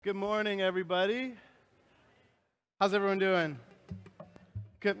Good morning, everybody. How's everyone doing?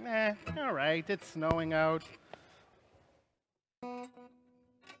 Good. All right. It's snowing out.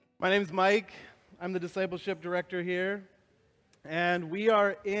 My name's Mike. I'm the discipleship director here, and we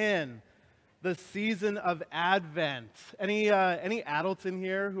are in the season of Advent. Any adults in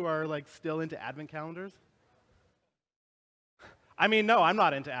here who are still into Advent calendars? I mean, no, I'm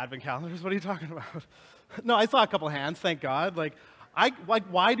not into Advent calendars. What are you talking about? No, I saw a couple hands. Thank God.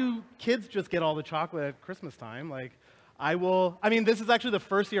 Why do kids just get all the chocolate at Christmas time? This is actually the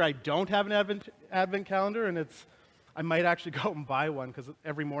first year I don't have an Advent calendar, and I might actually go and buy one because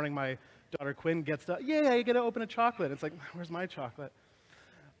every morning my daughter Quinn gets to, yeah, you get to open a chocolate. It's like, where's my chocolate?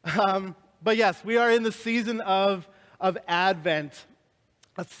 But yes, we are in the season of Advent,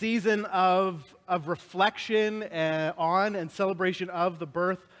 a season of reflection on and celebration of the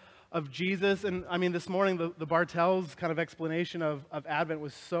birth of Jesus. And this morning, the Bartels kind of explanation of Advent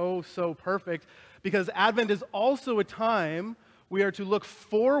was so perfect, because Advent is also a time we are to look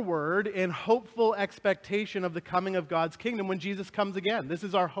forward in hopeful expectation of the coming of God's kingdom when Jesus comes again. This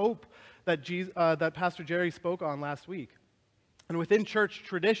is our hope that Pastor Jerry spoke on last week. And within church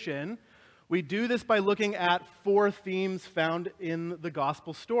tradition, we do this by looking at 4 themes found in the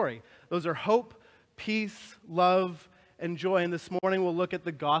gospel story. Those are hope, peace, love, and joy. And this morning we'll look at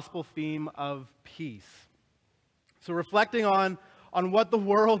the gospel theme of peace. So reflecting on what the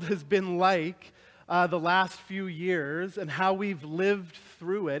world has been like the last few years and how we've lived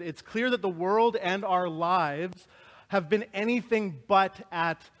through it, it's clear that the world and our lives have been anything but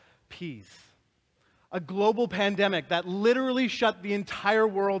at peace. A global pandemic that literally shut the entire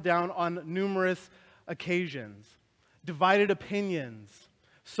world down on numerous occasions. Divided opinions,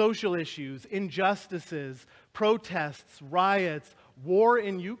 social issues, injustices, protests, riots, war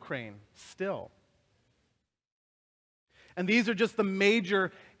in Ukraine still. And these are just the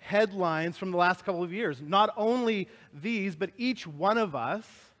major headlines from the last couple of years. Not only these, but each one of us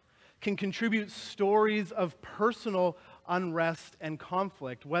can contribute stories of personal unrest and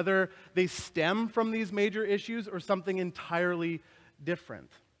conflict, whether they stem from these major issues or something entirely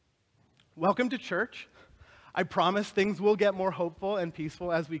different. Welcome to church. I promise things will get more hopeful and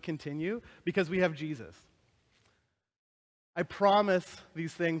peaceful as we continue because we have Jesus. I promise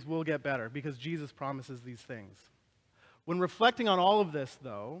these things will get better because Jesus promises these things. When reflecting on all of this,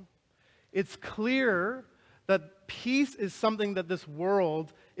 though, it's clear that peace is something that this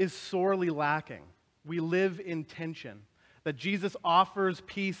world is sorely lacking. We live in tension. That Jesus offers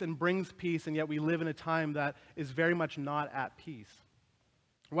peace and brings peace, and yet we live in a time that is very much not at peace.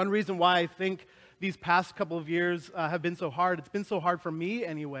 One reason why I think these past couple of years have been so hard, it's been so hard for me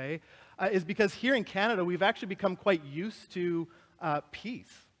anyway, is because here in Canada, we've actually become quite used to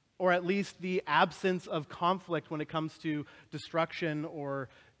peace, or at least the absence of conflict when it comes to destruction or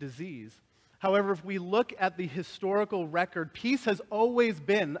disease. However, if we look at the historical record, peace has always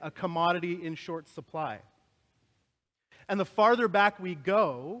been a commodity in short supply. And the farther back we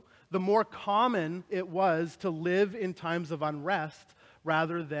go, the more common it was to live in times of unrest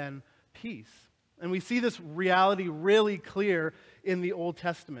rather than peace. And we see this reality really clear in the Old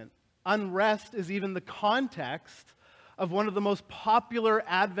Testament. Unrest is even the context of one of the most popular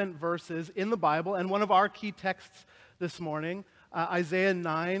Advent verses in the Bible, and one of our key texts this morning, Isaiah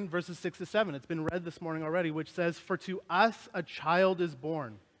 9, verses 6 to 7. It's been read this morning already, which says, "For to us a child is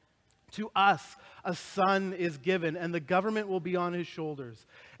born. To us a son is given, and the government will be on his shoulders.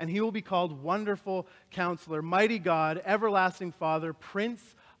 And he will be called Wonderful Counselor, Mighty God, Everlasting Father,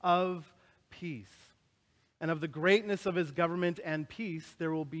 Prince of Peace. And of the greatness of his government and peace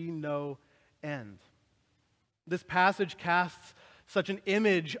there will be no end." This passage casts such an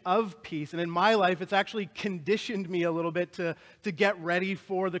image of peace, and in my life it's actually conditioned me a little bit to get ready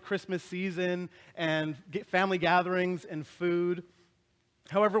for the Christmas season and get family gatherings and food.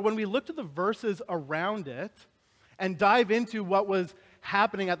 However, when we look to the verses around it and dive into what was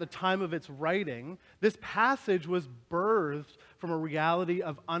happening at the time of its writing, this passage was birthed from a reality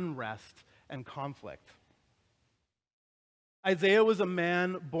of unrest and conflict. Isaiah was a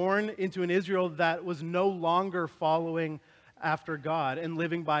man born into an Israel that was no longer following after God and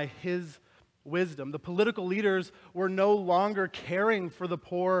living by his wisdom. The political leaders were no longer caring for the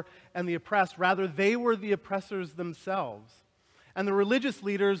poor and the oppressed. Rather, they were the oppressors themselves. And the religious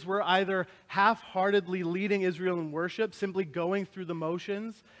leaders were either half-heartedly leading Israel in worship, simply going through the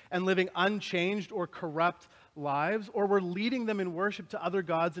motions and living unchanged or corrupt lives, or were leading them in worship to other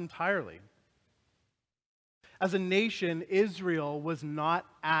gods entirely. As a nation, Israel was not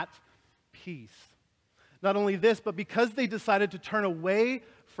at peace. Not only this, but because they decided to turn away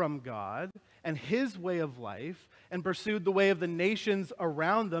from God and his way of life and pursued the way of the nations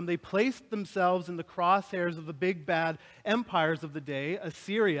around them, they placed themselves in the crosshairs of the big bad empires of the day,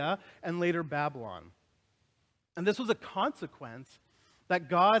 Assyria and later Babylon. And this was a consequence that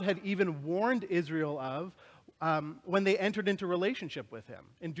God had even warned Israel of when they entered into relationship with him.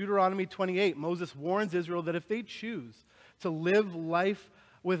 In Deuteronomy 28, Moses warns Israel that if they choose to live life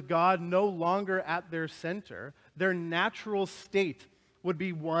with God no longer at their center, their natural state would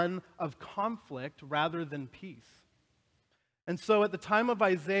be one of conflict rather than peace. And so at the time of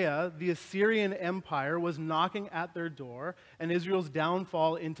Isaiah, the Assyrian Empire was knocking at their door, and Israel's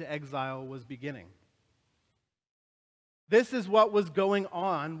downfall into exile was beginning. This is what was going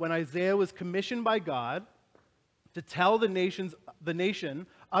on when Isaiah was commissioned by God to tell the nation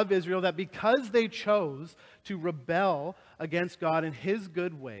of Israel that because they chose to rebel against God in his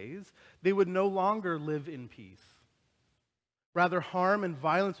good ways, they would no longer live in peace. Rather, harm and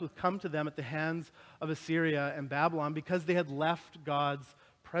violence would come to them at the hands of Assyria and Babylon because they had left God's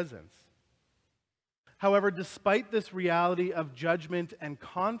presence. However, despite this reality of judgment and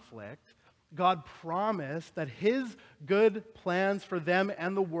conflict, God promised that his good plans for them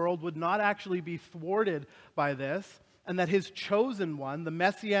and the world would not actually be thwarted by this, and that his chosen one, the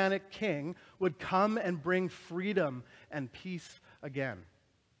Messianic King, would come and bring freedom and peace again.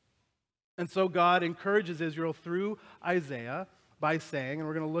 And so God encourages Israel through Isaiah by saying, and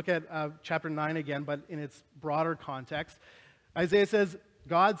we're going to look at chapter 9 again, but in its broader context,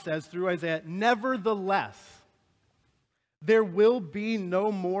 God says through Isaiah, "Nevertheless, there will be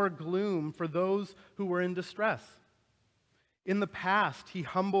no more gloom for those who were in distress. In the past, he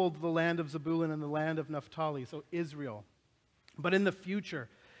humbled the land of Zebulun and the land of Naphtali," so Israel. "But in the future,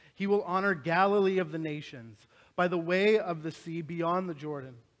 he will honor Galilee of the nations by the way of the sea beyond the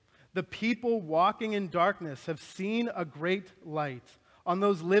Jordan. The people walking in darkness have seen a great light. On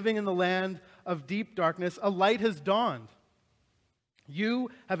those living in the land of deep darkness, a light has dawned.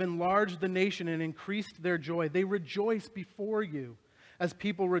 You have enlarged the nation and increased their joy. They rejoice before you as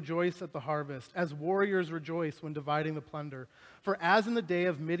people rejoice at the harvest, as warriors rejoice when dividing the plunder. For as in the day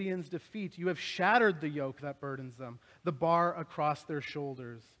of Midian's defeat, you have shattered the yoke that burdens them, the bar across their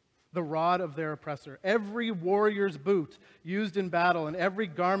shoulders, the rod of their oppressor. Every warrior's boot used in battle and every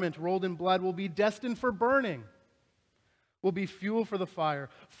garment rolled in blood will be destined for burning, will be fuel for the fire.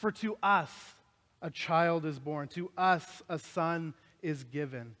 For to us a child is born, to us a son is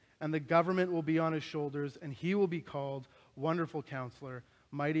given, and the government will be on his shoulders, and he will be called Wonderful Counselor,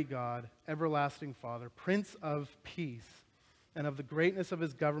 Mighty God, Everlasting Father, Prince of Peace. And of the greatness of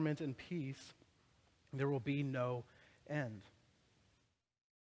his government and peace there will be no end."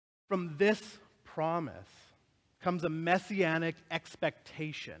 From this promise comes a messianic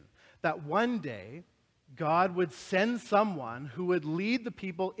expectation that one day God would send someone who would lead the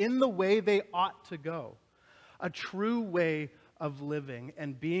people in the way they ought to go, a true way of living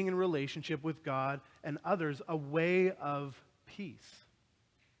and being in relationship with God and others, a way of peace.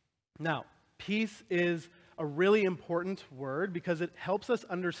 Now, peace is a really important word because it helps us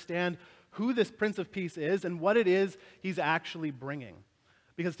understand who this Prince of Peace is and what it is he's actually bringing.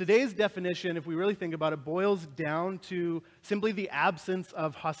 Because today's definition, if we really think about it, boils down to simply the absence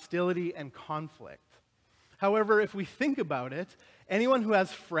of hostility and conflict. However, if we think about it, anyone who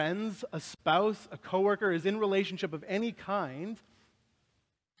has friends, a spouse, a coworker, is in relationship of any kind,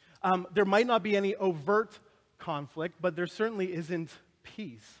 there might not be any overt conflict, but there certainly isn't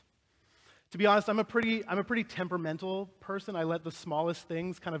peace. To be honest, I'm a pretty temperamental person. I let the smallest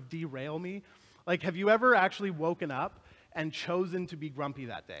things kind of derail me. Like, have you ever actually woken up and chosen to be grumpy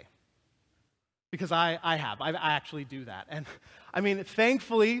that day? Because I actually do that. And I mean,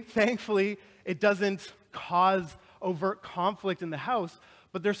 thankfully, it doesn't cause overt conflict in the house,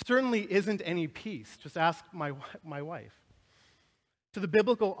 but there certainly isn't any peace. Just ask my wife. To the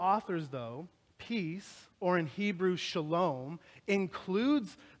biblical authors, though, peace, or in Hebrew, shalom,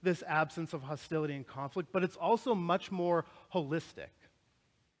 includes this absence of hostility and conflict, but it's also much more holistic.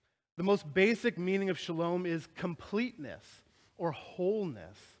 The most basic meaning of shalom is completeness or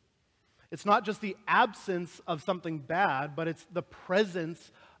wholeness. It's not just the absence of something bad, but it's the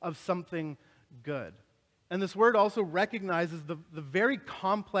presence of something good. And this word also recognizes the very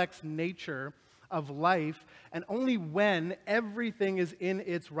complex nature of life, and only when everything is in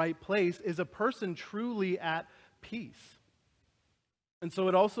its right place is a person truly at peace. And so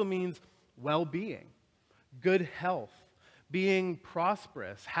it also means well-being, good health, being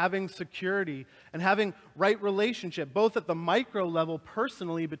prosperous, having security, and having right relationship, both at the micro level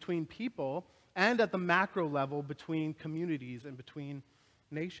personally between people and at the macro level between communities and between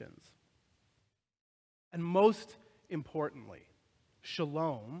nations. And most importantly,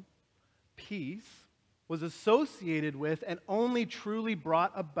 shalom peace was associated with and only truly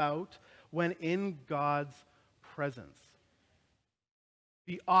brought about when in God's presence.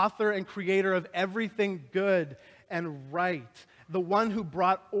 The author and creator of everything good and right, the one who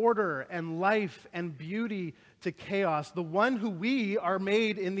brought order and life and beauty to chaos, the one who we are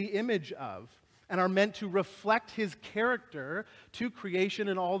made in the image of and are meant to reflect his character to creation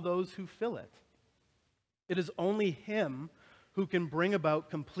and all those who fill it. It is only him who can bring about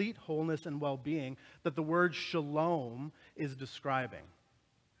complete wholeness and well-being that the word shalom is describing.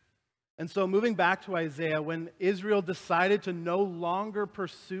 And so moving back to Isaiah, when Israel decided to no longer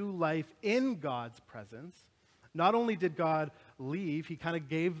pursue life in God's presence, not only did God leave, he kind of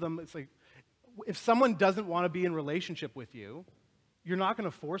gave them, it's like, if someone doesn't want to be in relationship with you, you're not going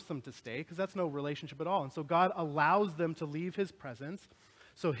to force them to stay because that's no relationship at all. And so God allows them to leave his presence.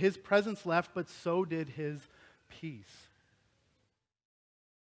 So his presence left, but so did his peace.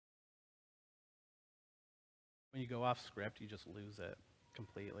 When you go off script, you just lose it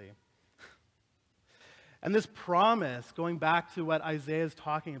completely. And this promise, going back to what Isaiah is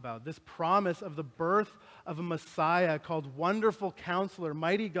talking about, this promise of the birth of a Messiah called Wonderful Counselor,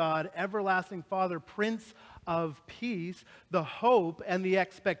 Mighty God, Everlasting Father, Prince of Peace, the hope and the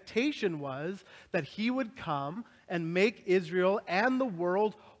expectation was that he would come and make Israel and the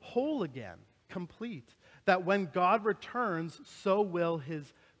world whole again, complete. That when God returns, so will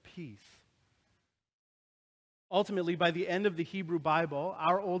his peace. Ultimately, by the end of the Hebrew Bible,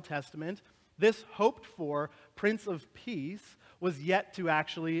 our Old Testament, this hoped-for Prince of Peace was yet to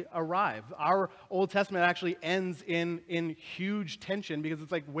actually arrive. Our Old Testament actually ends in huge tension because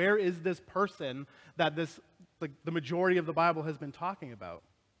it's like, where is this person that the majority of the Bible has been talking about?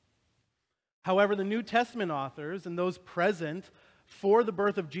 However, the New Testament authors and those present for the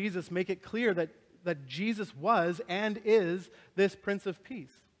birth of Jesus make it clear that Jesus was and is this Prince of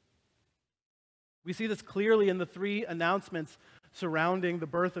Peace. We see this clearly in the three announcements surrounding the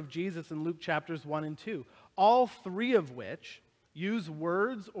birth of Jesus in Luke chapters 1 and 2, all three of which use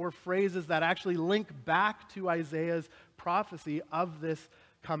words or phrases that actually link back to Isaiah's prophecy of this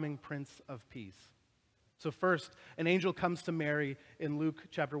coming Prince of Peace. So first, an angel comes to Mary in Luke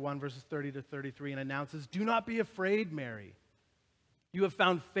chapter 1, verses 30 to 33 and announces, "Do not be afraid, Mary. You have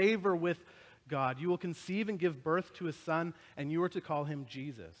found favor with God. You will conceive and give birth to a son, and you are to call him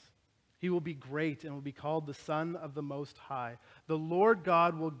Jesus. He will be great and will be called the Son of the Most High. The Lord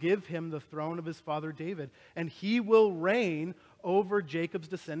God will give him the throne of his father David, and he will reign over Jacob's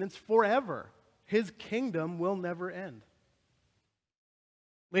descendants forever. His kingdom will never end."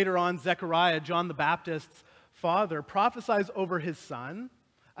 Later on, Zechariah, John the Baptist's father, prophesies over his son,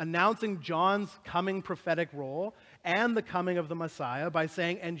 announcing John's coming prophetic role and the coming of the Messiah by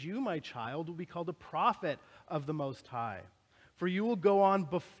saying, "And you, my child, will be called a prophet of the Most High. For you will go on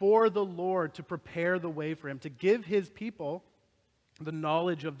before the Lord to prepare the way for him, to give his people the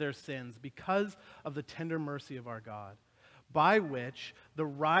knowledge of their sins because of the tender mercy of our God, by which the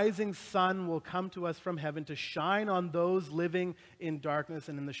rising sun will come to us from heaven to shine on those living in darkness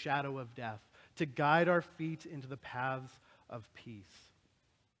and in the shadow of death, to guide our feet into the paths of peace."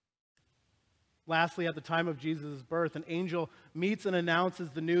 Lastly, at the time of Jesus' birth, an angel meets and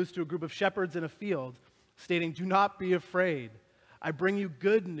announces the news to a group of shepherds in a field, stating, "Do not be afraid. I bring you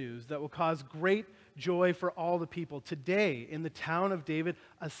good news that will cause great joy for all the people. Today, in the town of David,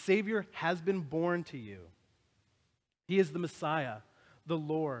 a Savior has been born to you. He is the Messiah, the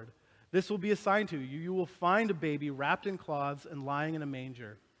Lord. This will be a sign to you. You will find a baby wrapped in cloths and lying in a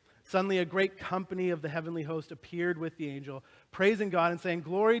manger." Suddenly, a great company of the heavenly host appeared with the angel, praising God and saying,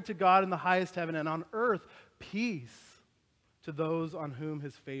 "Glory to God in the highest heaven, and on earth, peace to those on whom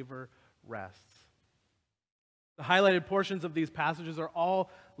his favor rests." The highlighted portions of these passages are all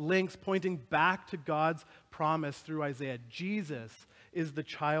links pointing back to God's promise through Isaiah. Jesus is the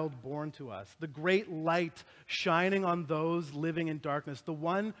child born to us, the great light shining on those living in darkness, the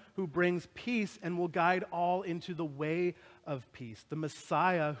one who brings peace and will guide all into the way of peace, the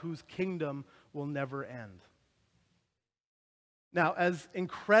Messiah whose kingdom will never end. Now, as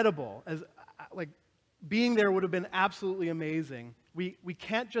incredible as being there would have been absolutely amazing, we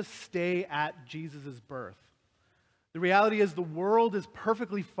can't just stay at Jesus' birth. The reality is the world is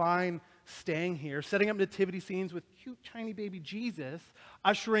perfectly fine staying here, setting up nativity scenes with cute, tiny baby Jesus,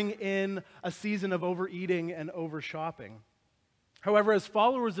 ushering in a season of overeating and over-shopping. However, as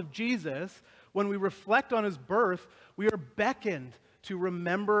followers of Jesus, when we reflect on his birth, we are beckoned to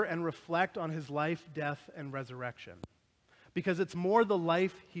remember and reflect on his life, death, and resurrection. Because it's more the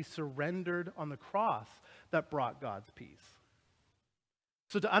life he surrendered on the cross that brought God's peace.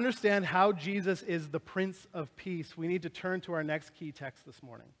 So to understand how Jesus is the Prince of Peace, we need to turn to our next key text this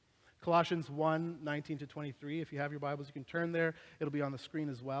morning. Colossians 1:19-23. If you have your Bibles, you can turn there. It'll be on the screen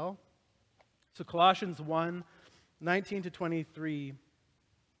as well. So Colossians 1:19-23.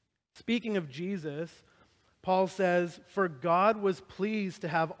 Speaking of Jesus, Paul says, "For God was pleased to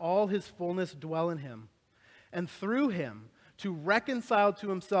have all his fullness dwell in him, and through him to reconcile to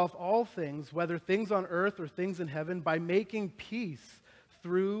himself all things, whether things on earth or things in heaven, by making peace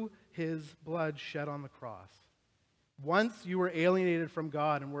through his blood shed on the cross. Once you were alienated from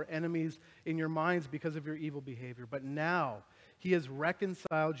God and were enemies in your minds because of your evil behavior, but now he has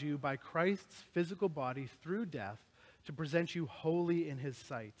reconciled you by Christ's physical body through death to present you holy in his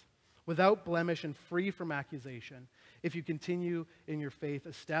sight, without blemish and free from accusation, if you continue in your faith,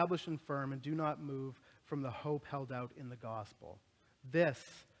 established and firm, and do not move from the hope held out in the gospel."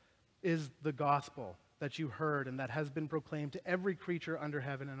 This is the gospel that you heard and that has been proclaimed to every creature under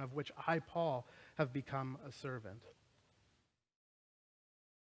heaven, and of which I, Paul, have become a servant.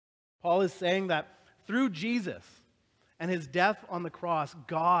 Paul is saying that through Jesus and his death on the cross,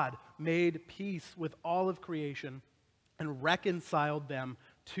 God made peace with all of creation and reconciled them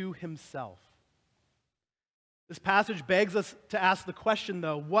to himself. This passage begs us to ask the question,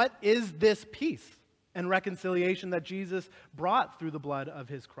 though, what is this peace and reconciliation that Jesus brought through the blood of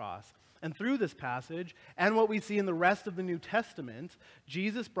his cross? And through this passage, and what we see in the rest of the New Testament,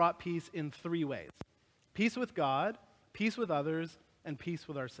 Jesus brought peace in three ways: peace with God, peace with others, and peace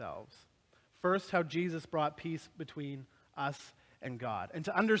with ourselves. First, how Jesus brought peace between us and God. And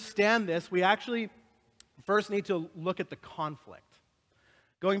to understand this, we actually first need to look at the conflict.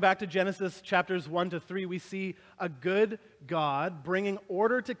 Going back to Genesis chapters 1-3, we see a good God bringing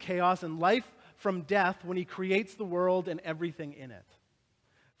order to chaos and life from death when he creates the world and everything in it.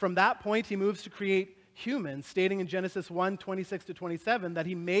 From that point, he moves to create humans, stating in Genesis 1:26-27 that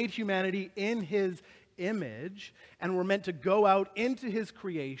he made humanity in his image and were meant to go out into his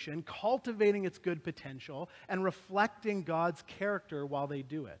creation, cultivating its good potential and reflecting God's character while they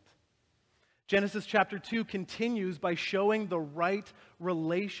do it. Genesis chapter 2 continues by showing the right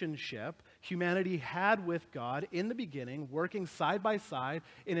relationship humanity had with God in the beginning, working side by side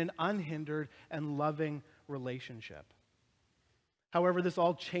in an unhindered and loving relationship. However, this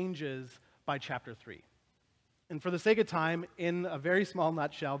all changes by chapter 3. And for the sake of time, in a very small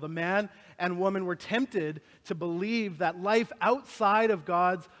nutshell, the man and woman were tempted to believe that life outside of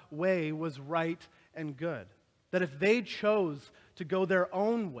God's way was right and good. That if they chose to go their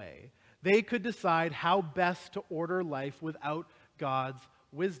own way, they could decide how best to order life without God's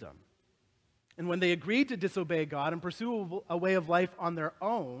wisdom. And when they agreed to disobey God and pursue a way of life on their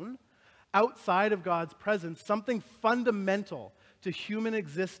own, outside of God's presence, something fundamental to human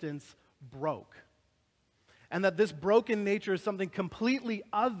existence broke. And that this broken nature is something completely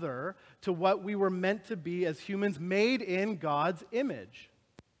other to what we were meant to be as humans made in God's image.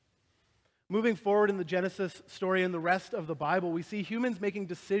 Moving forward in the Genesis story and the rest of the Bible, we see humans making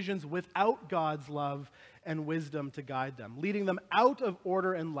decisions without God's love and wisdom to guide them, leading them out of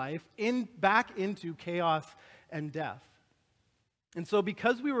order and life back into chaos and death. And so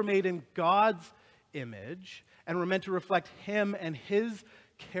because we were made in God's image and were meant to reflect him and his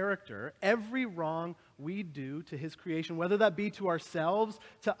character, every wrong we do to his creation, whether that be to ourselves,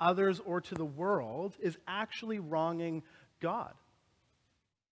 to others, or to the world, is actually wronging God.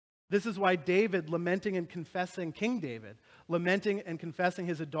 This is why David, King David, lamenting and confessing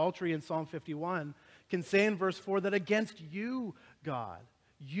his adultery in Psalm 51, can say in verse 4 that against you, God,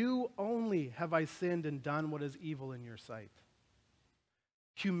 you only have I sinned and done what is evil in your sight.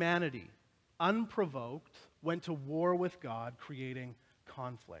 Humanity, unprovoked, went to war with God, creating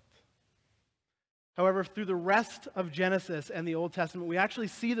conflict. However, through the rest of Genesis and the Old Testament, we actually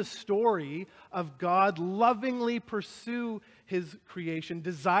see the story of God lovingly pursue his creation,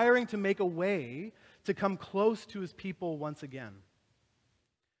 desiring to make a way to come close to his people once again.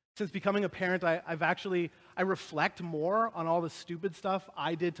 Since becoming a parent, I reflect more on all the stupid stuff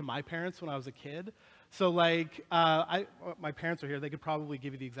I did to my parents when I was a kid. So my parents are here. They could probably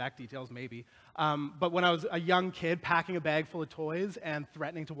give you the exact details, maybe. But when I was a young kid, packing a bag full of toys and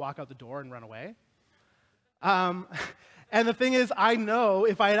threatening to walk out the door and run away. And the thing is, I know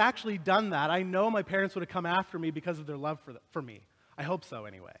if I had actually done that, I know my parents would have come after me because of their love for me. I hope so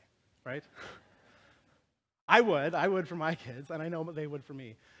anyway, right? I would for my kids, and I know they would for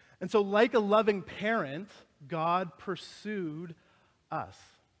me. And so like a loving parent, God pursued us.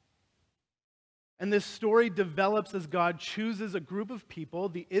 And this story develops as God chooses a group of people,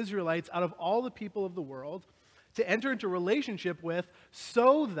 the Israelites, out of all the people of the world, to enter into relationship with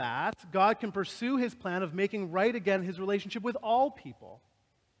so that God can pursue his plan of making right again his relationship with all people.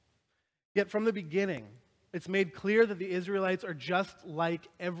 Yet from the beginning, It's made clear that the Israelites are just like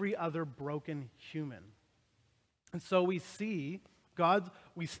every other broken human. And so as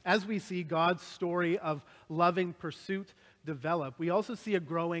we see God's story of loving pursuit develop, we also see a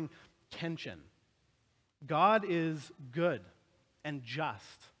growing tension. God is good and just.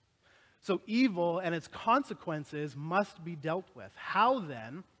 So evil and its consequences must be dealt with. How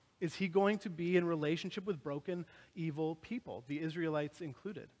then is he going to be in relationship with broken, evil people, the Israelites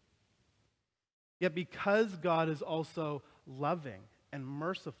included? Yet because God is also loving and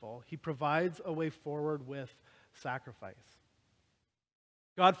merciful, he provides a way forward with sacrifice.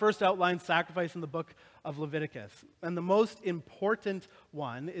 God first outlined sacrifice in the book of Leviticus, and the most important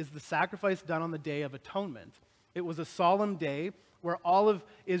one is the sacrifice done on the Day of Atonement. It was a solemn day where all of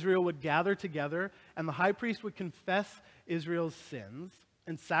Israel would gather together, and the high priest would confess Israel's sins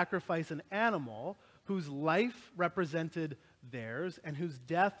and sacrifice an animal whose life represented theirs and whose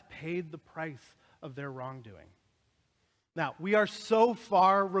death paid the price of their wrongdoing. Now, we are so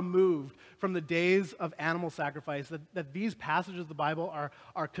far removed from the days of animal sacrifice that these passages of the Bible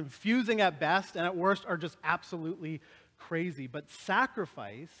are confusing at best and at worst are just absolutely crazy. But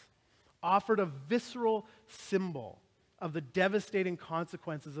sacrifice offered a visceral symbol of the devastating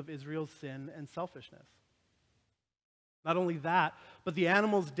consequences of Israel's sin and selfishness. Not only that, but the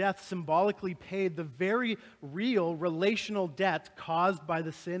animal's death symbolically paid the very real relational debt caused by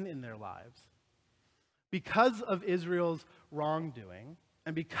the sin in their lives. Because of Israel's wrongdoing,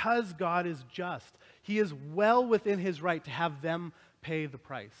 and because God is just, he is well within his right to have them pay the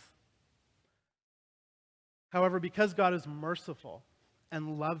price. However, because God is merciful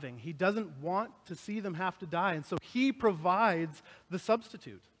and loving, he doesn't want to see them have to die, and so he provides the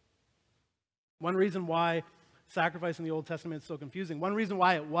substitute. One reason why sacrifice in the Old Testament is so confusing, one reason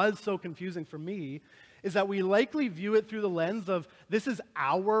why it was so confusing for me, is that we likely view it through the lens of this is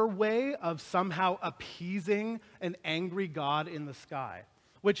our way of somehow appeasing an angry God in the sky,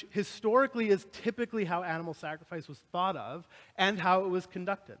 which historically is typically how animal sacrifice was thought of and how it was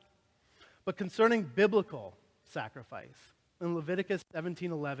conducted. But concerning biblical sacrifice, in Leviticus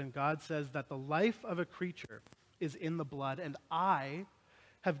 17:11, God says that the life of a creature is in the blood, and I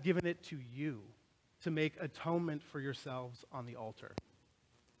have given it to you to make atonement for yourselves on the altar.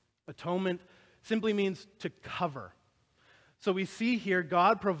 Atonement simply means to cover. So we see here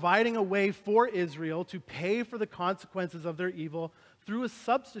God providing a way for Israel to pay for the consequences of their evil through a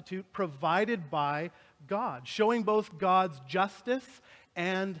substitute provided by God, showing both God's justice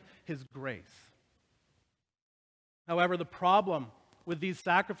and his grace. However, the problem with these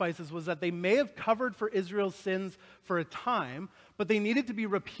sacrifices was that they may have covered for Israel's sins for a time, but they needed to be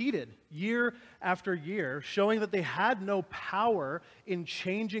repeated year after year, showing that they had no power in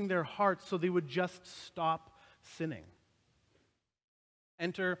changing their hearts so they would just stop sinning.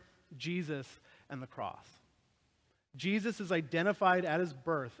 Enter Jesus and the cross. Jesus is identified at his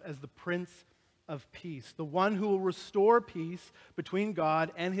birth as the Prince of Peace, the one who will restore peace between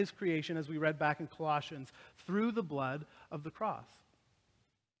God and his creation, as we read back in Colossians, through the blood of the cross.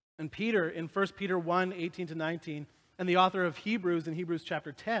 And Peter, in 1 Peter 1:18-19, and the author of Hebrews in Hebrews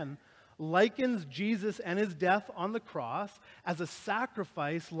chapter 10, likens Jesus and his death on the cross as a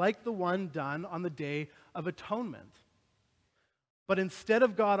sacrifice like the one done on the Day of Atonement. But instead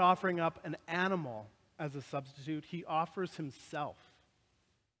of God offering up an animal as a substitute, he offers himself,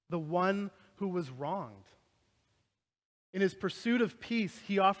 the one who was wronged. In his pursuit of peace,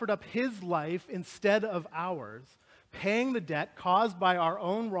 he offered up his life instead of ours, paying the debt caused by our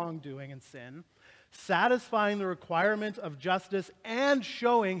own wrongdoing and sin, satisfying the requirement of justice, and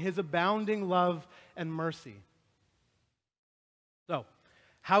showing his abounding love and mercy. So,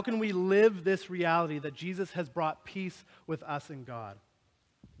 how can we live this reality that Jesus has brought peace with us and God?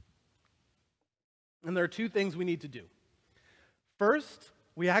 And there are two things we need to do. First,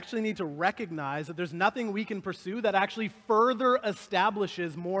 we actually need to recognize that there's nothing we can pursue that actually further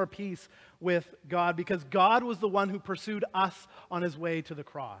establishes more peace with God, because God was the one who pursued us on his way to the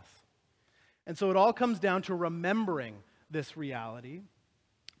cross. And so it all comes down to remembering this reality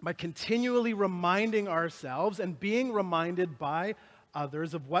by continually reminding ourselves and being reminded by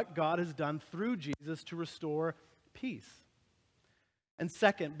others of what God has done through Jesus to restore peace. And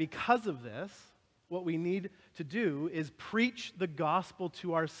second, because of this, what we need to do is preach the gospel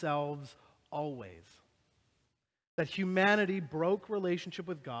to ourselves always. That humanity broke relationship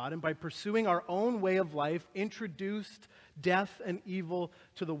with God, and by pursuing our own way of life, introduced death and evil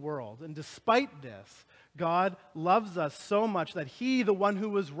to the world. And despite this, God loves us so much that he, the one who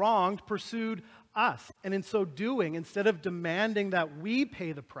was wronged, pursued us. And in so doing, instead of demanding that we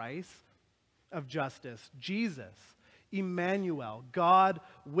pay the price of justice, Jesus, Emmanuel, God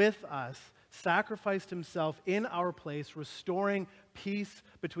with us, sacrificed himself in our place, restoring peace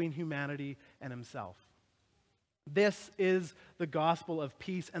between humanity and himself. This is the gospel of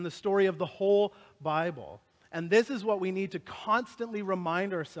peace and the story of the whole Bible. And this is what we need to constantly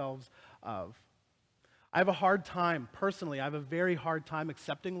remind ourselves of. I have a hard time, personally, I have a very hard time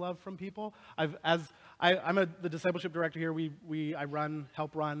accepting love from people. I'm the discipleship director here. I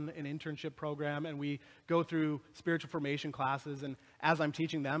help run an internship program, and we go through spiritual formation classes. And as I'm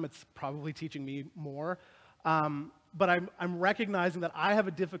teaching them, it's probably teaching me more. But I'm recognizing that I have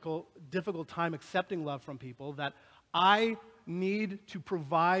a difficult time accepting love from people, that I need to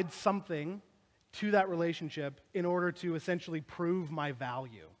provide something to that relationship in order to essentially prove my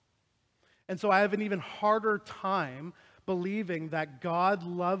value. And so I have an even harder time believing that God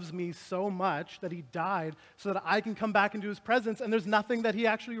loves me so much that he died so that I can come back into his presence, and there's nothing that he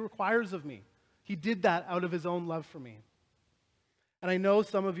actually requires of me. He did that out of his own love for me. And I know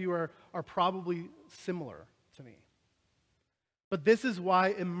some of you are probably similar to me. But this is why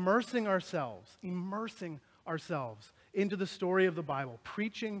immersing ourselves into the story of the Bible,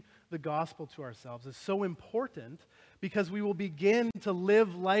 preaching the gospel to ourselves is so important, because we will begin to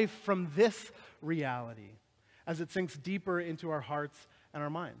live life from this reality as it sinks deeper into our hearts and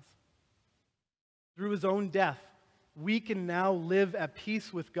our minds. Through his own death, we can now live at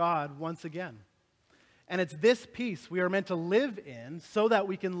peace with God once again. And it's this peace we are meant to live in so that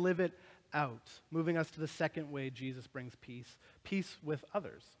we can live it out, moving us to the second way Jesus brings peace with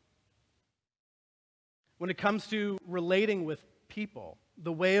others. When it comes to relating with people,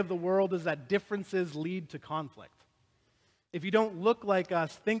 the way of the world is that differences lead to conflict. If you don't look like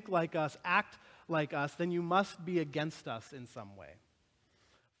us, think like us, act like us, then you must be against us in some way.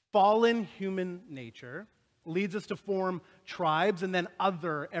 Fallen human nature leads us to form tribes and then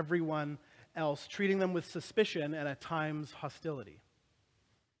other everyone else, treating them with suspicion and at times hostility.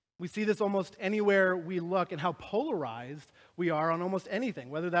 We see this almost anywhere we look, and how polarized we are on almost anything,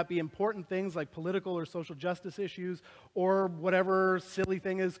 whether that be important things like political or social justice issues, or whatever silly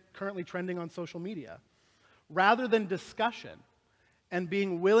thing is currently trending on social media. Rather than discussion and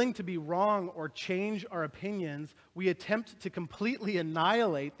being willing to be wrong or change our opinions, we attempt to completely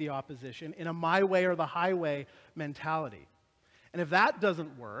annihilate the opposition in a my way or the highway mentality. And if that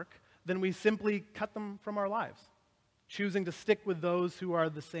doesn't work, then we simply cut them from our lives, choosing to stick with those who are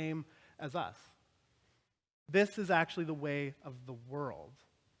the same as us. This is actually the way of the world.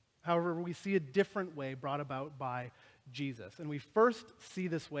 However, we see a different way brought about by Jesus. And we first see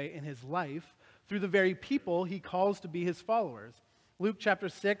this way in his life through the very people he calls to be his followers. Luke chapter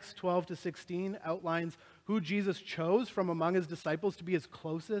 6, 12 to 16 outlines who Jesus chose from among his disciples to be his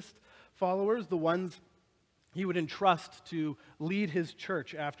closest followers, the ones he would entrust to lead his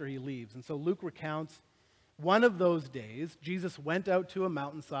church after he leaves. And so Luke recounts, one of those days, Jesus went out to a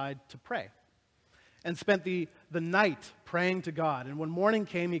mountainside to pray and spent the night praying to God. And when morning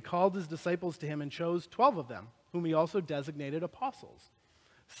came, he called his disciples to him and chose 12 of them, whom he also designated apostles.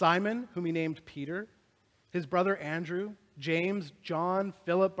 Simon, whom he named Peter, his brother Andrew, James, John,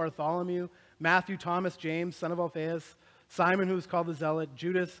 Philip, Bartholomew, Matthew, Thomas, James, son of Alphaeus, Simon, who was called the Zealot,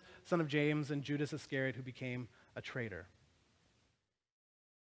 Judas, son of James, and Judas Iscariot, who became a traitor.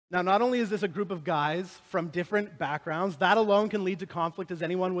 Now, not only is this a group of guys from different backgrounds, that alone can lead to conflict, as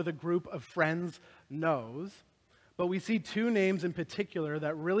anyone with a group of friends knows, but we see two names in particular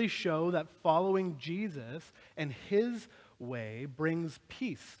that really show that following Jesus and his way brings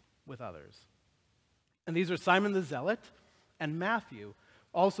peace with others. And these are Simon the Zealot and Matthew,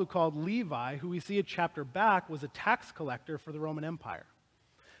 also called Levi, who we see a chapter back was a tax collector for the Roman Empire.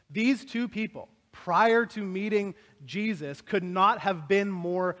 These two people, prior to meeting Jesus, could not have been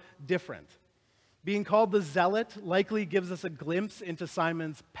more different. Being called the Zealot likely gives us a glimpse into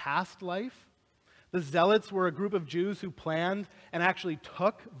Simon's past life. The Zealots were a group of Jews who planned and actually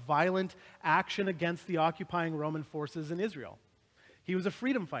took violent action against the occupying Roman forces in Israel. He was a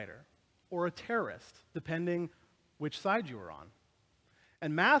freedom fighter or a terrorist, depending which side you were on.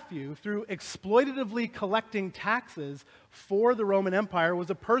 And Matthew, through exploitatively collecting taxes for the Roman Empire, was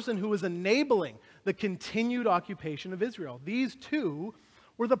a person who was enabling the continued occupation of Israel. These two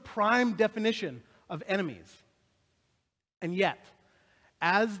were the prime definition of enemies. And yet,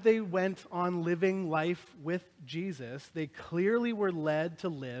 as they went on living life with Jesus, they clearly were led to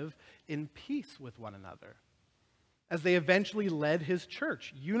live in peace with one another, as they eventually led his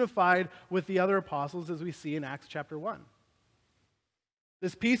church, unified with the other apostles, as we see in Acts chapter 1.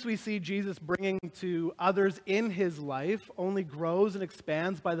 This peace we see Jesus bringing to others in his life only grows and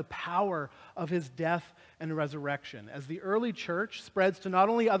expands by the power of his death and resurrection, as the early church spreads to not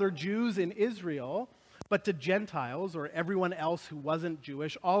only other Jews in Israel, but to Gentiles or everyone else who wasn't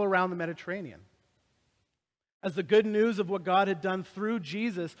Jewish all around the Mediterranean. As the good news of what God had done through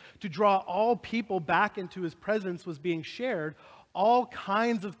Jesus to draw all people back into his presence was being shared, all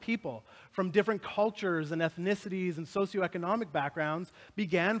kinds of people from different cultures and ethnicities and socioeconomic backgrounds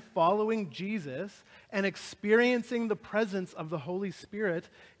began following Jesus and experiencing the presence of the Holy Spirit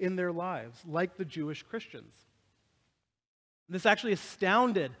in their lives, like the Jewish Christians. This actually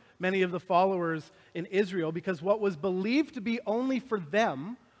astounded many of the followers in Israel because what was believed to be only for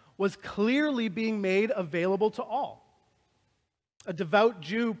them was clearly being made available to all. A devout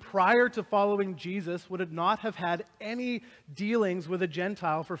Jew prior to following Jesus would not have had any dealings with a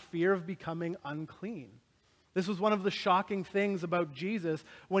Gentile for fear of becoming unclean. This was one of the shocking things about Jesus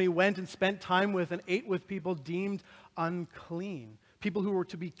when he went and spent time with and ate with people deemed unclean, people who were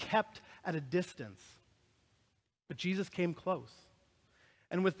to be kept at a distance. But Jesus came close.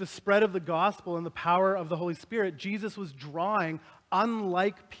 And with the spread of the gospel and the power of the Holy Spirit, Jesus was drawing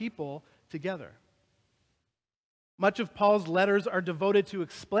unlike people together. Much of Paul's letters are devoted to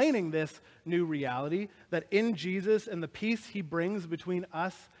explaining this new reality, that in Jesus and the peace he brings between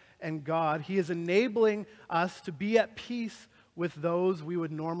us and God, he is enabling us to be at peace with those we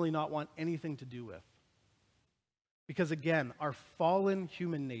would normally not want anything to do with. Because again, our fallen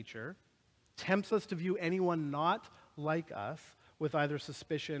human nature tempts us to view anyone not like us with either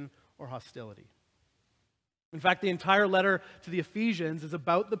suspicion or hostility. In fact, the entire letter to the Ephesians is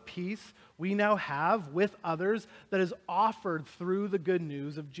about the peace we now have with others that is offered through the good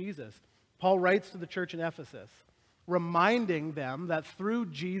news of Jesus. Paul writes to the church in Ephesus, reminding them that through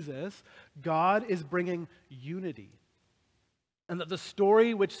Jesus, God is bringing unity. And that the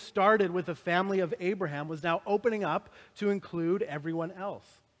story which started with the family of Abraham was now opening up to include everyone else.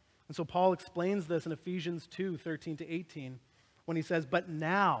 And so Paul explains this in Ephesians 2:13-18, when he says, But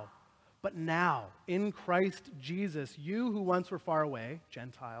now, in Christ Jesus, you who once were far away,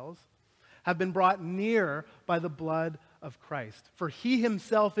 Gentiles, have been brought near by the blood of Christ. For he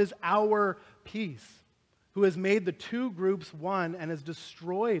himself is our peace, who has made the two groups one and has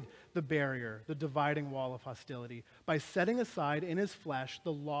destroyed the barrier, the dividing wall of hostility, by setting aside in his flesh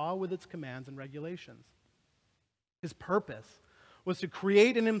the law with its commands and regulations. His purpose was to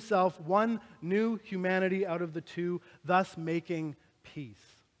create in himself one new humanity out of the two, thus making peace.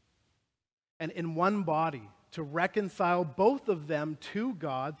 And in one body, to reconcile both of them to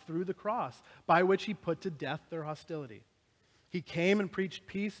God through the cross, by which he put to death their hostility. He came and preached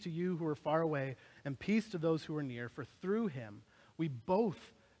peace to you who are far away, and peace to those who are near, for through him we both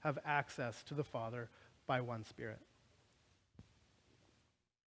have access to the Father by one Spirit.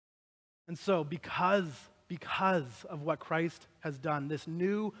 And so, because of what Christ has done, this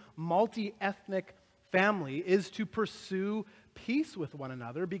new multi-ethnic family is to pursue peace with one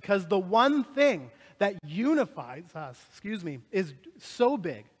another, because the one thing that unifies us, is so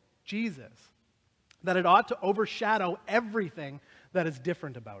big, Jesus, that it ought to overshadow everything that is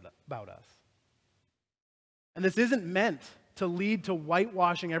different about us. And this isn't meant to lead to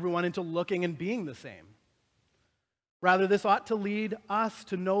whitewashing everyone into looking and being the same. Rather, this ought to lead us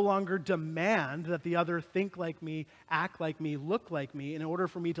to no longer demand that the other think like me, act like me, look like me, in order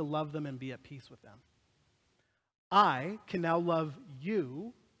for me to love them and be at peace with them. I can now love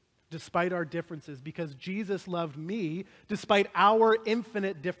you despite our differences, because Jesus loved me despite our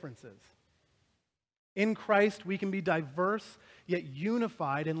infinite differences. In Christ, we can be diverse yet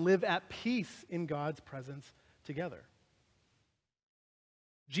unified and live at peace in God's presence together.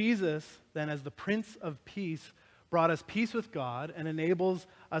 Jesus, then, as the Prince of Peace, brought us peace with God and enables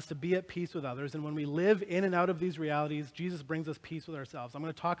us to be at peace with others. And when we live in and out of these realities, Jesus brings us peace with ourselves. I'm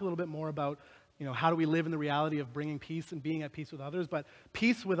going to talk a little bit more about how do we live in the reality of bringing peace and being at peace with others. But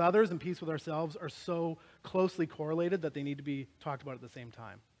peace with others and peace with ourselves are so closely correlated that they need to be talked about at the same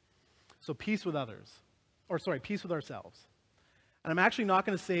time. So peace with others, peace with ourselves. And I'm actually not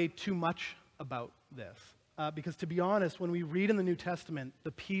going to say too much about this. Because to be honest, when we read in the New Testament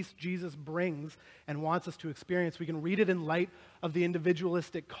the peace Jesus brings and wants us to experience, we can read it in light of the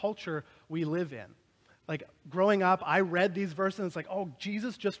individualistic culture we live in. Like, growing up, I read these verses and it's like, oh,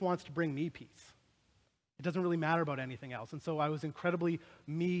 Jesus just wants to bring me peace. It doesn't really matter about anything else. And so I was incredibly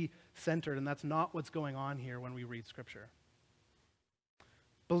me-centered, and that's not what's going on here when we read Scripture.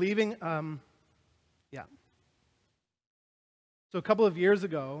 So a couple of years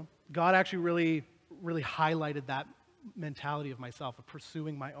ago, God actually really highlighted that mentality of myself, of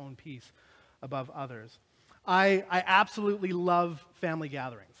pursuing my own peace above others. I absolutely love family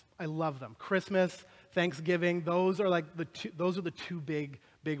gatherings. I love them. Christmas, Thanksgiving, those are the two big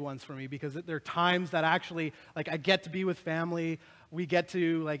ones for me, because they're times that actually, I get to be with family. We get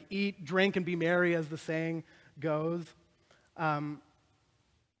to like eat, drink, and be merry, as the saying goes. But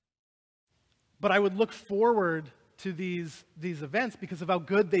I would look forward to these events because of how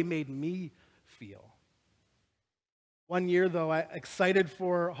good they made me feel. One year, though, excited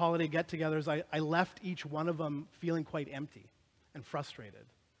for holiday get-togethers, I left each one of them feeling quite empty and frustrated,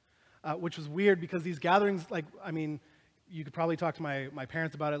 which was weird because these gatherings, you could probably talk to my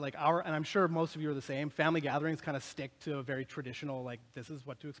parents about it, and I'm sure most of you are the same, family gatherings kind of stick to a very traditional, this is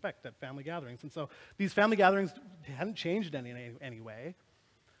what to expect at family gatherings. And so these family gatherings hadn't changed in any way.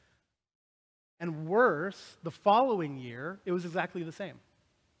 And worse, the following year, it was exactly the same.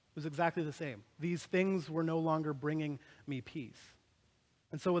 It was exactly the same. These things were no longer bringing me peace.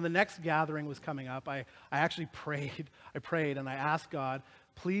 And so when the next gathering was coming up, I actually prayed. I prayed and I asked God,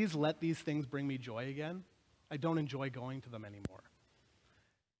 please let these things bring me joy again. I don't enjoy going to them anymore.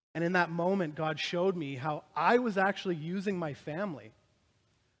 And in that moment, God showed me how I was actually using my family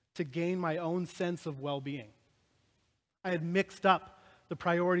to gain my own sense of well-being. I had mixed up the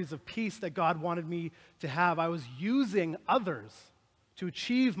priorities of peace that God wanted me to have. I was using others to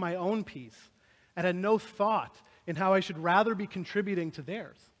achieve my own peace and had no thought in how I should rather be contributing to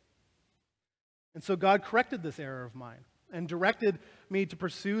theirs. And so God corrected this error of mine and directed me to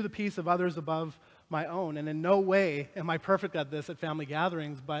pursue the peace of others above my own. And in no way am I perfect at this at family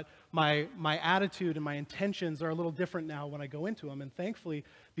gatherings, but my attitude and my intentions are a little different now when I go into them. And thankfully,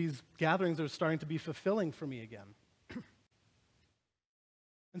 these gatherings are starting to be fulfilling for me again.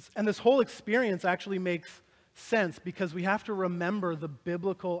 And this whole experience actually makes sense because we have to remember the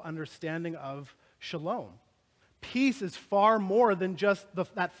biblical understanding of shalom. Peace is far more than just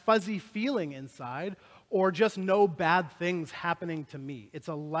that fuzzy feeling inside or just no bad things happening to me. It's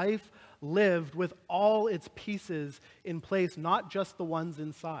a life lived with all its pieces in place, not just the ones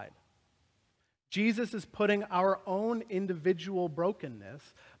inside. Jesus is putting our own individual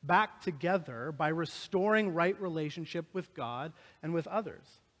brokenness back together by restoring right relationship with God and with others.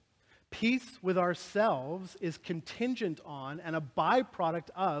 Peace with ourselves is contingent on and a byproduct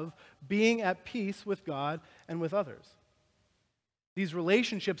of being at peace with God and with others. These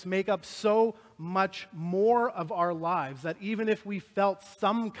relationships make up so much more of our lives that even if we felt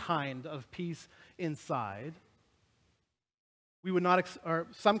some kind of peace inside, we would not, or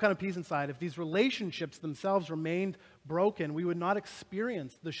some kind of peace inside, if these relationships themselves remained broken, we would not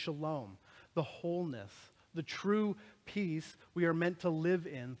experience the shalom, the wholeness, the true peace we are meant to live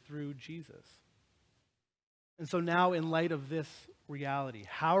in through Jesus. And so now, in light of this reality,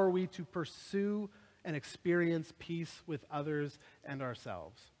 how are we to pursue and experience peace with others and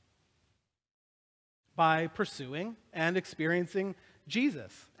ourselves? By pursuing and experiencing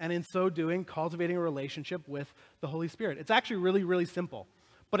Jesus, and in so doing, cultivating a relationship with the Holy Spirit. It's actually really, really simple,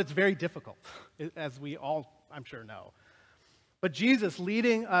 but it's very difficult, as we all, I'm sure, know. But Jesus, on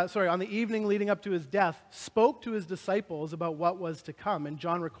the evening leading up to his death, spoke to his disciples about what was to come. And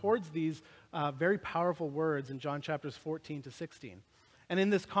John records these very powerful words in John chapters 14 to 16. And in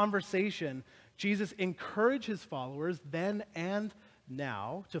this conversation, Jesus encouraged his followers then and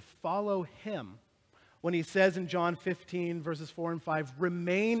now to follow him when he says in John 15, verses 4 and 5,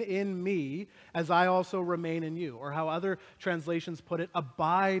 "Remain in me as I also remain in you." Or how other translations put it,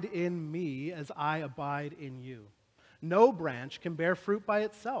 "Abide in me as I abide in you." No branch can bear fruit by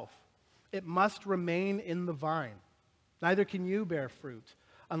itself. It must remain in the vine. Neither can you bear fruit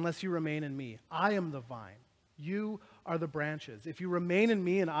unless you remain in me. I am the vine. You are the branches. If you remain in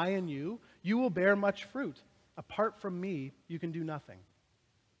me and I in you, you will bear much fruit. Apart from me, you can do nothing.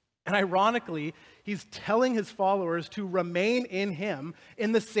 And ironically, he's telling his followers to remain in him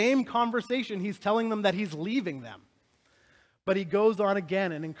in the same conversation he's telling them that he's leaving them. But he goes on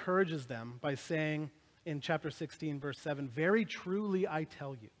again and encourages them by saying, in chapter 16, verse 7, "Very truly I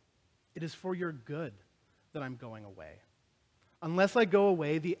tell you, it is for your good that I'm going away. Unless I go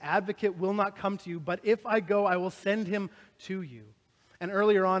away, the advocate will not come to you, but if I go, I will send him to you." And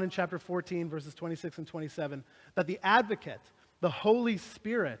earlier on in chapter 14, verses 26 and 27, that the advocate, the Holy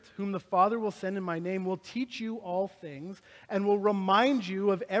Spirit, whom the Father will send in my name, will teach you all things and will remind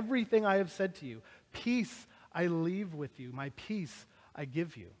you of everything I have said to you. Peace I leave with you, my peace I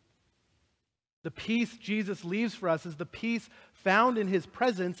give you. The peace Jesus leaves for us is the peace found in his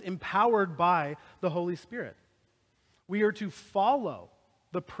presence, empowered by the Holy Spirit. We are to follow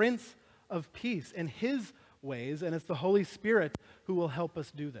the Prince of Peace in his ways, and it's the Holy Spirit who will help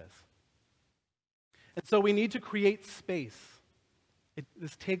us do this. And so we need to create space.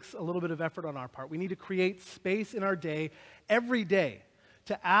 This takes a little bit of effort on our part. We need to create space in our day, every day,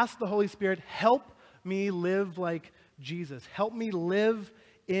 to ask the Holy Spirit, help me live like Jesus. Help me live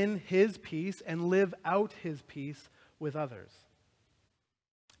in his peace and live out his peace with others.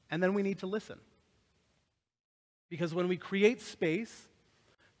 And then we need to listen. Because when we create space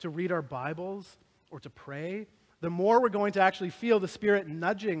to read our Bibles or to pray, the more we're going to actually feel the Spirit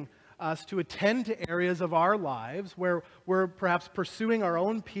nudging us to attend to areas of our lives where we're perhaps pursuing our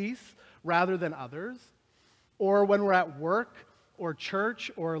own peace rather than others, or when we're at work or church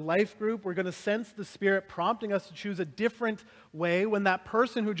or life group, we're going to sense the Spirit prompting us to choose a different way when that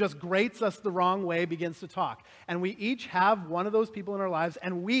person who just grates us the wrong way begins to talk. And we each have one of those people in our lives,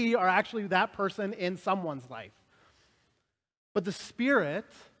 and we are actually that person in someone's life. But the Spirit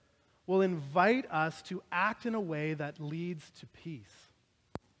will invite us to act in a way that leads to peace.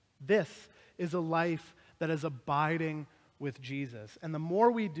 This is a life that is abiding with Jesus. And the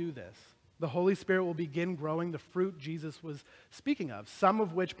more we do this, the Holy Spirit will begin growing the fruit Jesus was speaking of, some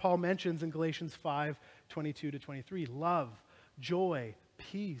of which Paul mentions in Galatians 5:22-23. Love, joy,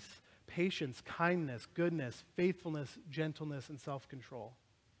 peace, patience, kindness, goodness, faithfulness, gentleness, and self-control.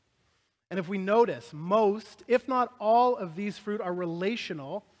 And if we notice, most, if not all, of these fruit are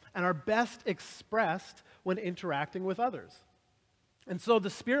relational and are best expressed when interacting with others. And so the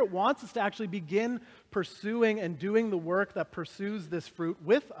Spirit wants us to actually begin pursuing and doing the work that pursues this fruit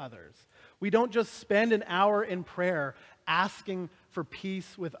with others. We don't just spend an hour in prayer asking for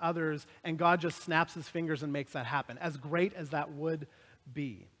peace with others and God just snaps his fingers and makes that happen, as great as that would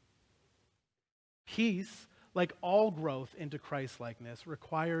be. Peace, like all growth into Christ-likeness,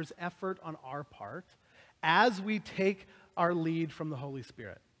 requires effort on our part as we take our lead from the Holy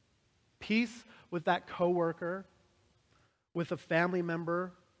Spirit. Peace with that coworker, with a family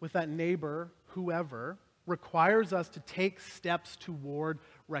member, with that neighbor, whoever, requires us to take steps toward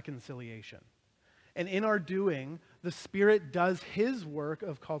reconciliation. And in our doing, the Spirit does his work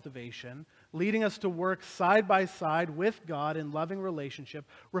of cultivation, leading us to work side by side with God in loving relationship,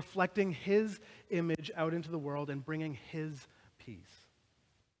 reflecting his image out into the world and bringing his peace.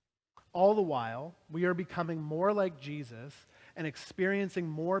 All the while, we are becoming more like Jesus and experiencing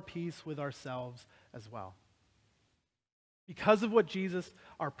more peace with ourselves as well. Because of what Jesus,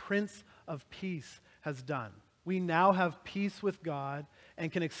 our Prince of Peace, has done, we now have peace with God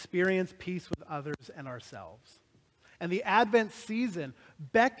and can experience peace with others and ourselves. And the Advent season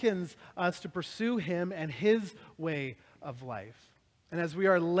beckons us to pursue him and his way of life. And as we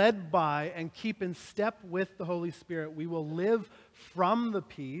are led by and keep in step with the Holy Spirit, we will live from the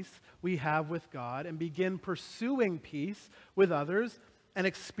peace we have with God and begin pursuing peace with others and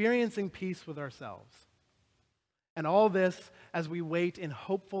experiencing peace with ourselves. And all this as we wait in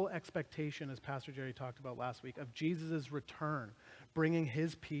hopeful expectation, as Pastor Jerry talked about last week, of Jesus' return, bringing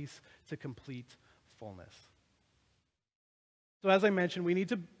his peace to complete fullness. So as I mentioned, we need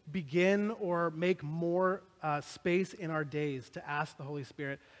to begin or make more space in our days to ask the Holy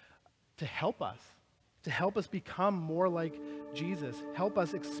Spirit to help us become more like Jesus, help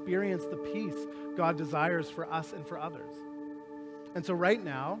us experience the peace God desires for us and for others. And so right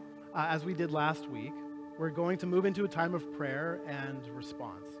now, as we did last week, we're going to move into a time of prayer and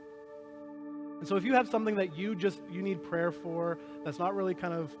response. And so if you have something that you need prayer for that's not really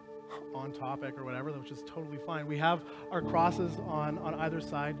kind of on topic or whatever, which is totally fine. We have our crosses on either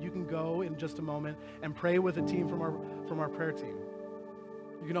side. You can go in just a moment and pray with a team from our prayer team.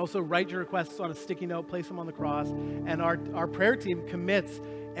 You can also write your requests on a sticky note, place them on the cross, and our prayer team commits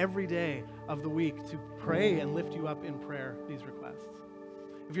every day of the week to pray and lift you up in prayer, these requests.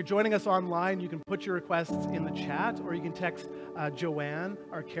 If you're joining us online, you can put your requests in the chat, or you can text Joanne,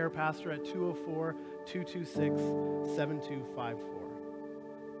 our care pastor, at 204-226-7254.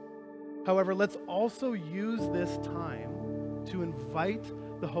 However, let's also use this time to invite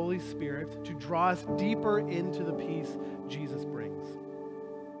the Holy Spirit to draw us deeper into the peace Jesus brings.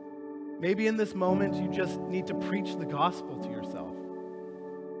 Maybe in this moment, you just need to preach the gospel to yourself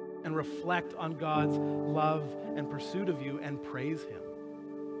and reflect on God's love and pursuit of you and praise him.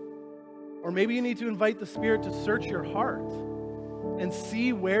 Or maybe you need to invite the Spirit to search your heart and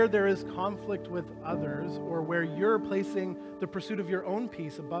see where there is conflict with others or where you're placing the pursuit of your own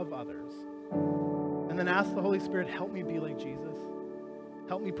peace above others. And then ask the Holy Spirit, help me be like Jesus.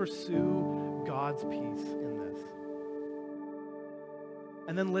 Help me pursue God's peace in this.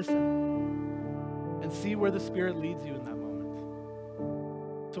 And then listen and see where the Spirit leads you in that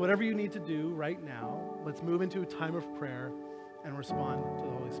moment. So whatever you need to do right now, let's move into a time of prayer and respond to the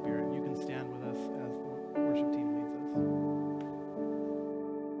Holy Spirit. You can stand with us as the worship team leads us.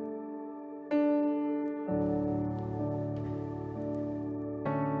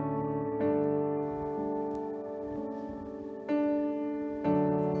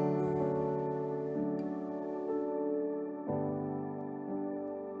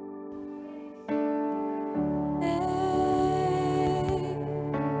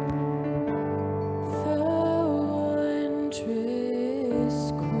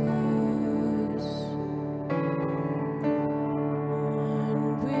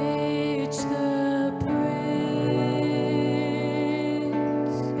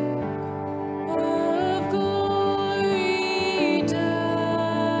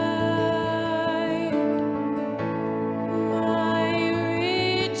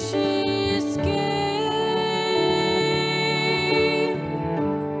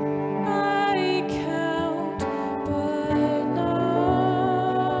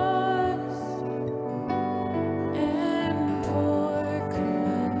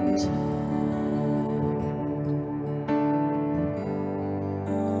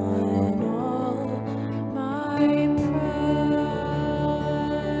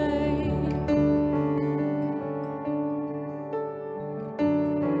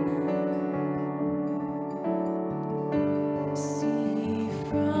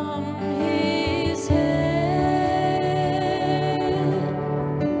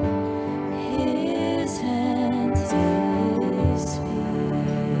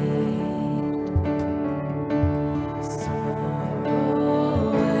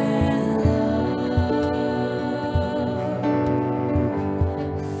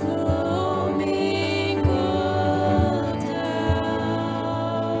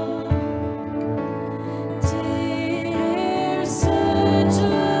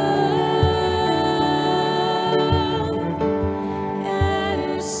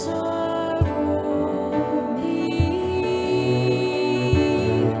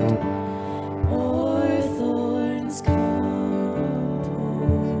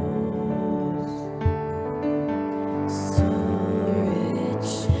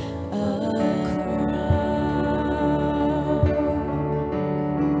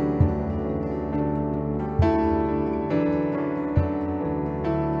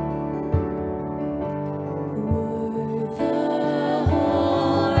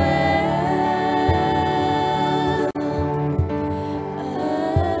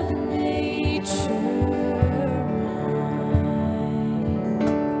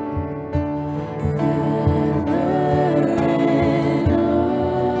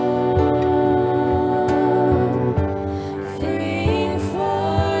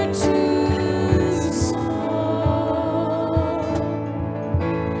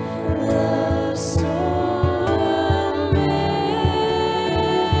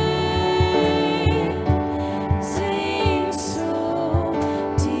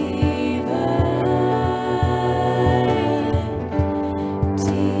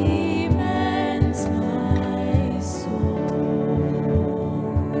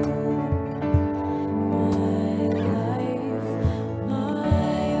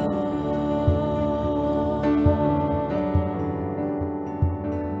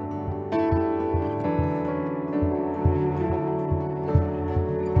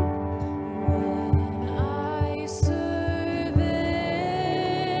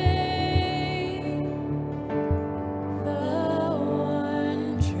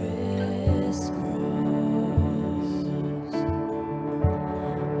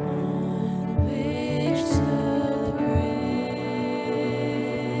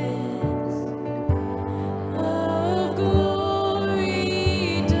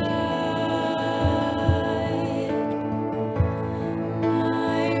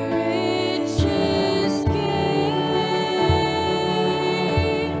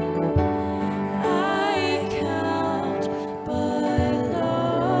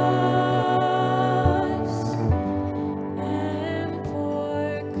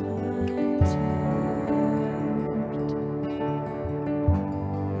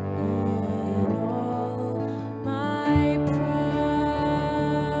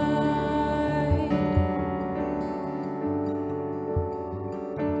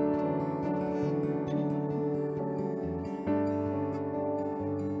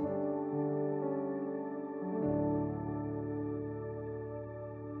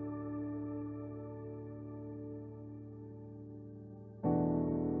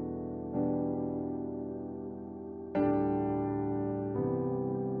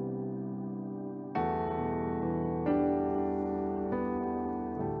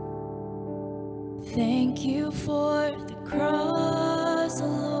 Thank you for the cross,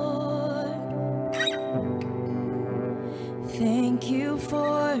 Lord. Thank you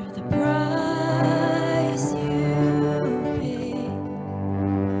for the price you paid,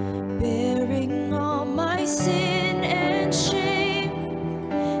 bearing all my sin and shame.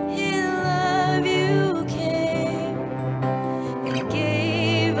 In love you came and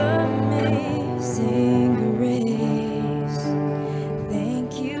gave amazing grace.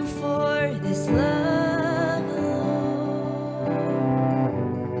 Thank you for this love, Lord.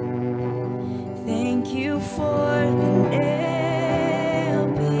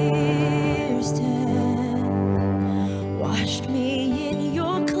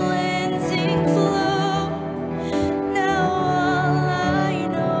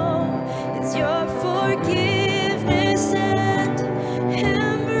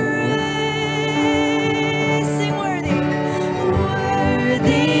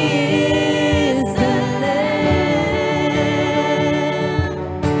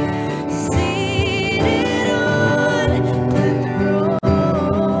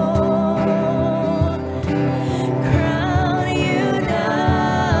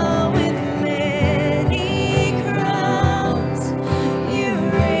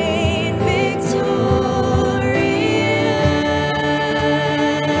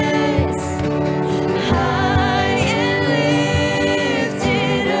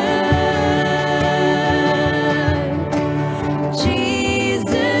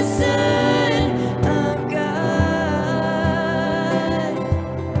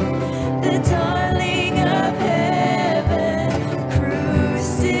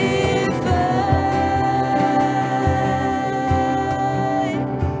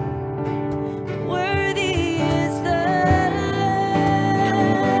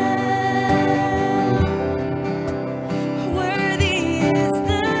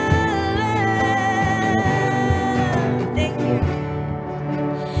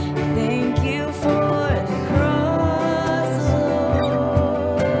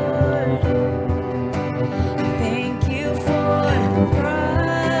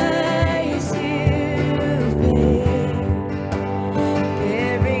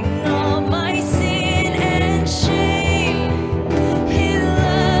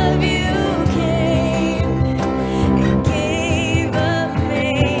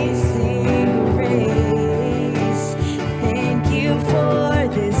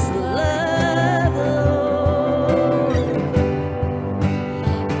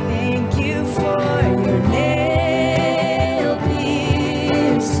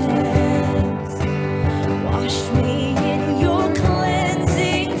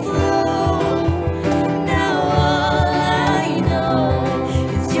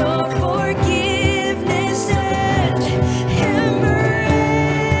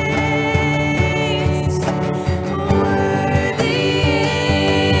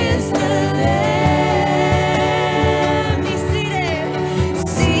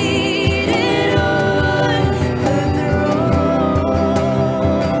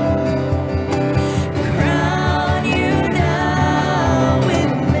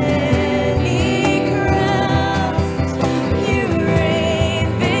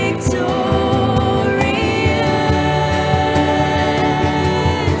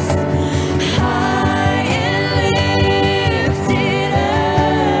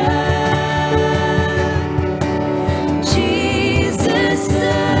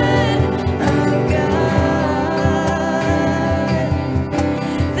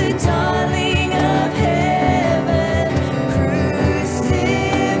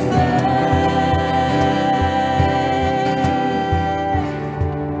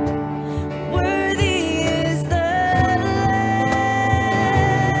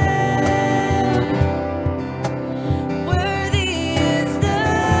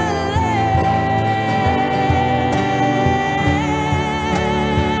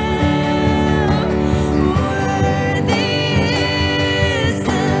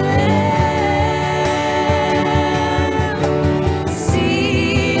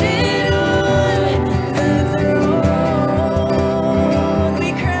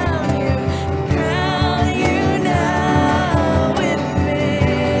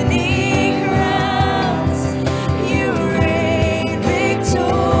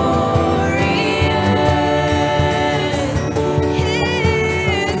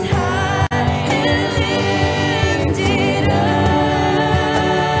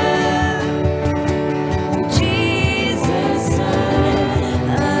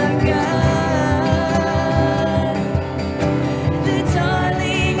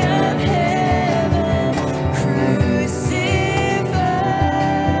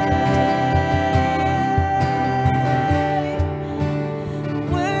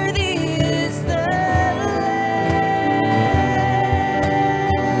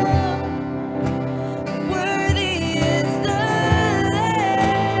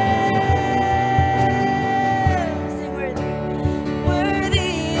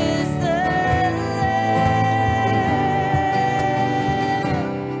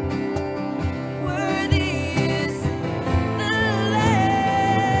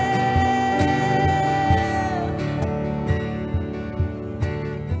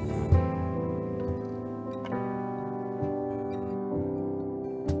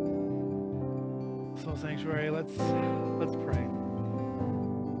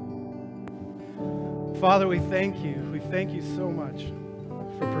 Father, we thank you. We thank you so much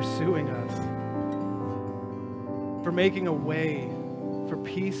for pursuing us, for making a way for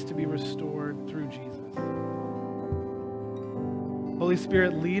peace to be restored through Jesus. Holy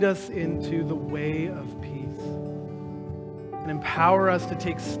Spirit, lead us into the way of peace and empower us to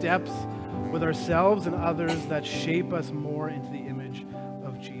take steps with ourselves and others that shape us more into the image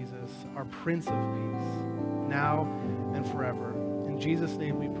of Jesus, our Prince of Peace, now and forever. In Jesus'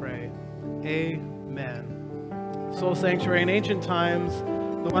 name we pray. Amen. Soul Sanctuary, in ancient times,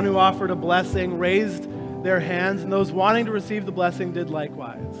 the one who offered a blessing raised their hands, and those wanting to receive the blessing did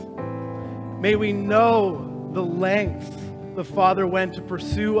likewise. May we know the lengths the Father went to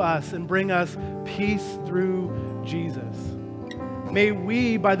pursue us and bring us peace through Jesus. May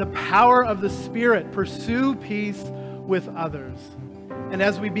we, by the power of the Spirit, pursue peace with others. And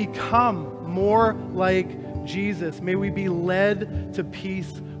as we become more like Jesus, may we be led to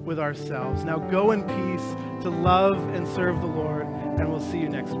peace with ourselves. Now go in peace to love and serve the Lord, and we'll see you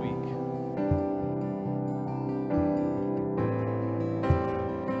next week.